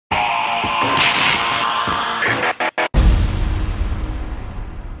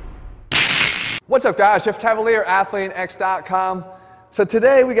What's up, guys? Jeff Cavalier, ATHLEAN-X.com. So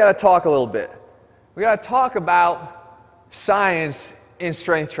today we got to talk a little bit. We got to talk about science in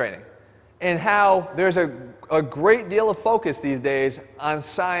strength training and how there's a great deal of focus these days on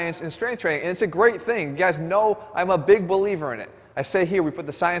science in strength training. And it's a great thing. You guys know I'm a big believer in it. I say here, we put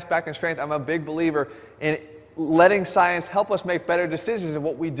the science back in strength. I'm a big believer in letting science help us make better decisions in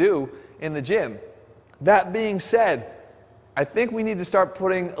what we do in the gym. That being said, I think we need to start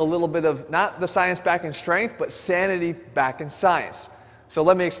putting a little bit of, not the science back in strength, but sanity back in science. So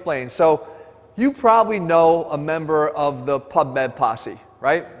let me explain. So you probably know a member of the PubMed posse,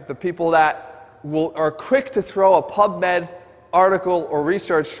 right? The people that are quick to throw a PubMed article or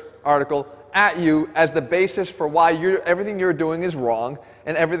research article at you as the basis for why everything you're doing is wrong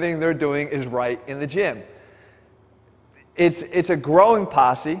and everything they're doing is right in the gym. It's a growing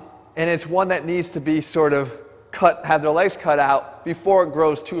posse, and it's one that needs to be sort of have their legs cut out before it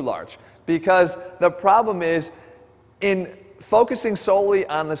grows too large. Because the problem is, in focusing solely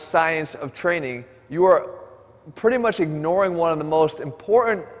on the science of training, you are pretty much ignoring one of the most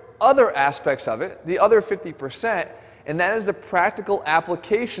important other aspects of it, the other 50%, and that is the practical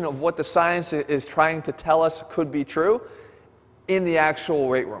application of what the science is trying to tell us could be true in the actual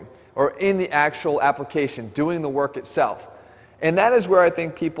weight room, or in the actual application, doing the work itself. And that is where I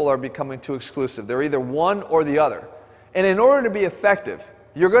think people are becoming too exclusive. They're either one or the other. And in order to be effective,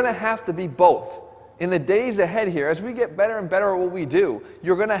 you're going to have to be both. In the days ahead here, as we get better and better at what we do,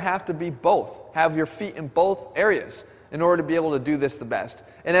 you're going to have to be both. Have your feet in both areas in order to be able to do this the best.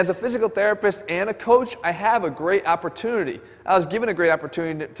 And as a physical therapist and a coach, I have a great opportunity. I was given a great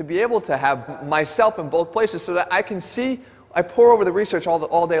opportunity to be able to have myself in both places so that I can see, I pour over the research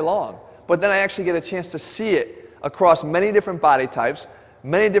all day long, but then I actually get a chance to see it across many different body types,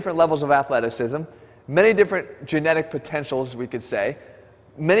 many different levels of athleticism, many different genetic potentials, we could say,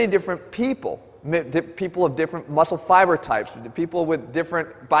 many different people of different muscle fiber types, people with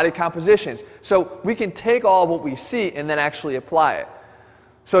different body compositions. So we can take all of what we see and then actually apply it.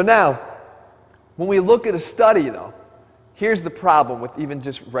 So now, when we look at a study though, here's the problem with even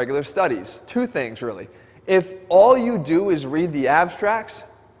just regular studies. Two things really. If all you do is read the abstracts,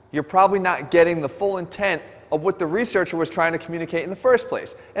 you're probably not getting the full intent of what the researcher was trying to communicate in the first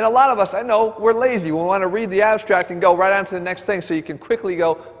place. And a lot of us, I know, we're lazy. We want to read the abstract and go right on to the next thing so you can quickly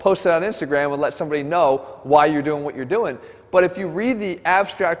go post it on Instagram and let somebody know why you're doing what you're doing. But if you read the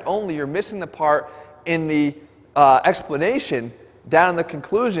abstract only, you're missing the part in the explanation down in the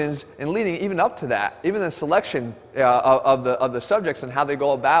conclusions and leading even up to that, even the selection of the subjects and how they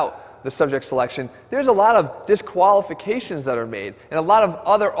go about the subject selection. There's a lot of disqualifications that are made and a lot of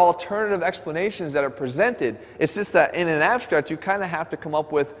other alternative explanations that are presented. It's just that in an abstract you kind of have to come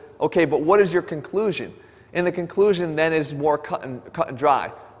up with, okay, but what is your conclusion? And the conclusion then is more cut and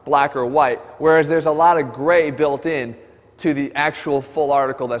dry, black or white, whereas there's a lot of gray built in to the actual full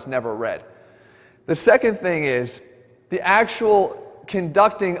article that's never read. The second thing is the actual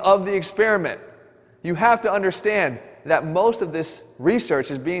conducting of the experiment. You have to understand that most of this research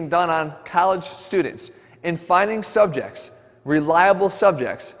is being done on college students, and finding subjects, reliable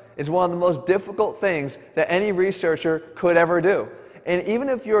subjects, is one of the most difficult things that any researcher could ever do. And even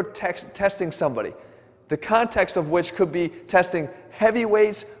if you're testing somebody, the context of which could be testing heavy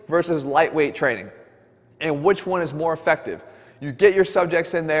weights versus lightweight training, and which one is more effective. You get your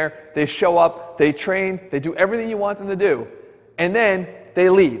subjects in there, they show up, they train, they do everything you want them to do, and then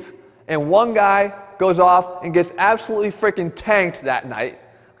they leave. And one guy goes off and gets absolutely freaking tanked that night.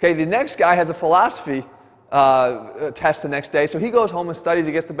 Okay, the next guy has a philosophy test the next day, so he goes home and studies,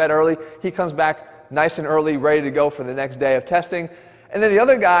 he gets to bed early, he comes back nice and early, ready to go for the next day of testing. And then the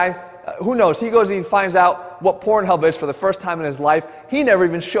other guy, who knows, he goes and he finds out what Pornhub is for the first time in his life. He never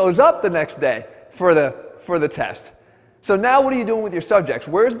even shows up the next day for the test. So now what are you doing with your subjects?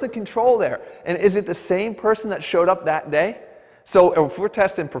 Where's the control there? And is it the same person that showed up that day? So if we're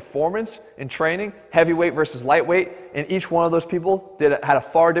testing performance in training, heavyweight versus lightweight, and each one of those people had a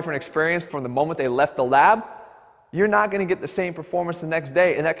far different experience from the moment they left the lab, you're not going to get the same performance the next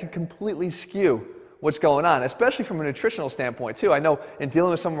day, and that can completely skew what's going on, especially from a nutritional standpoint too. I know in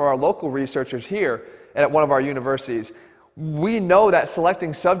dealing with some of our local researchers here at one of our universities, we know that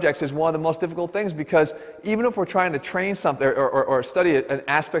selecting subjects is one of the most difficult things, because even if we're trying to train something or study an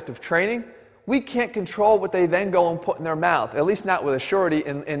aspect of training, we can't control what they then go and put in their mouth, at least not with a surety,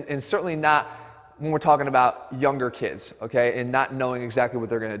 and certainly not when we're talking about younger kids, okay, and not knowing exactly what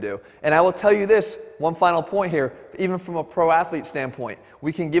they're going to do. And I will tell you this, one final point here, even from a pro athlete standpoint,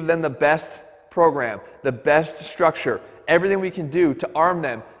 we can give them the best program, the best structure, everything we can do to arm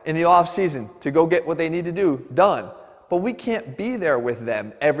them in the off season to go get what they need to do done. But we can't be there with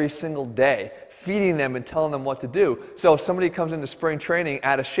them every single day, feeding them and telling them what to do. So if somebody comes into spring training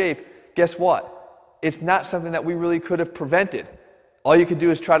out of shape, guess what? It's not something that we really could have prevented. All you could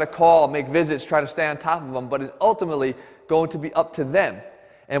do is try to call, make visits, try to stay on top of them, but it's ultimately going to be up to them.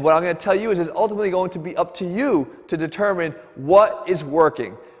 And what I'm going to tell you is it's ultimately going to be up to you to determine what is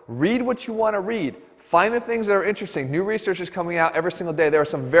working. Read what you want to read. Find the things that are interesting. New research is coming out every single day. There are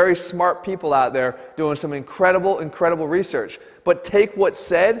some very smart people out there doing some incredible, incredible research. But take what's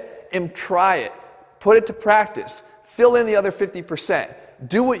said and try it. Put it to practice. Fill in the other 50%.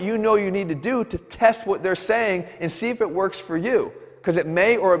 Do what you know you need to do to test what they're saying and see if it works for you. Because it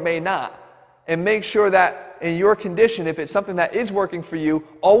may or it may not. And make sure that in your condition, if it's something that is working for you,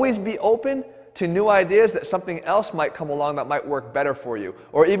 always be open to new ideas that something else might come along that might work better for you.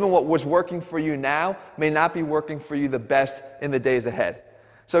 Or even what was working for you now may not be working for you the best in the days ahead.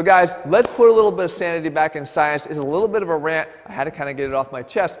 So guys, let's put a little bit of sanity back in science. It's a little bit of a rant. I had to kind of get it off my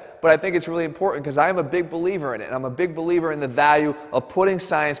chest, but I think it's really important because I am a big believer in it. And I'm a big believer in the value of putting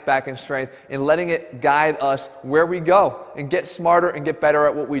science back in strength and letting it guide us where we go and get smarter and get better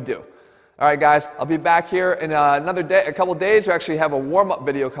at what we do. All right, guys, I'll be back here in a couple days. We actually have a warm-up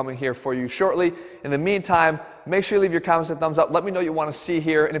video coming here for you shortly. In the meantime, make sure you leave your comments and thumbs up. Let me know what you want to see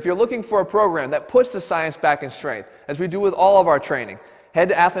here. And if you're looking for a program that puts the science back in strength, as we do with all of our training, head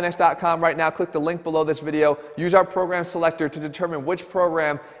to ATHLEAN-X.com right now. Click the link below this video. Use our program selector to determine which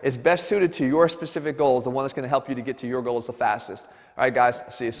program is best suited to your specific goals, the one that's going to help you to get to your goals the fastest. All right, guys,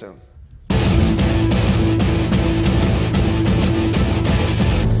 see you soon.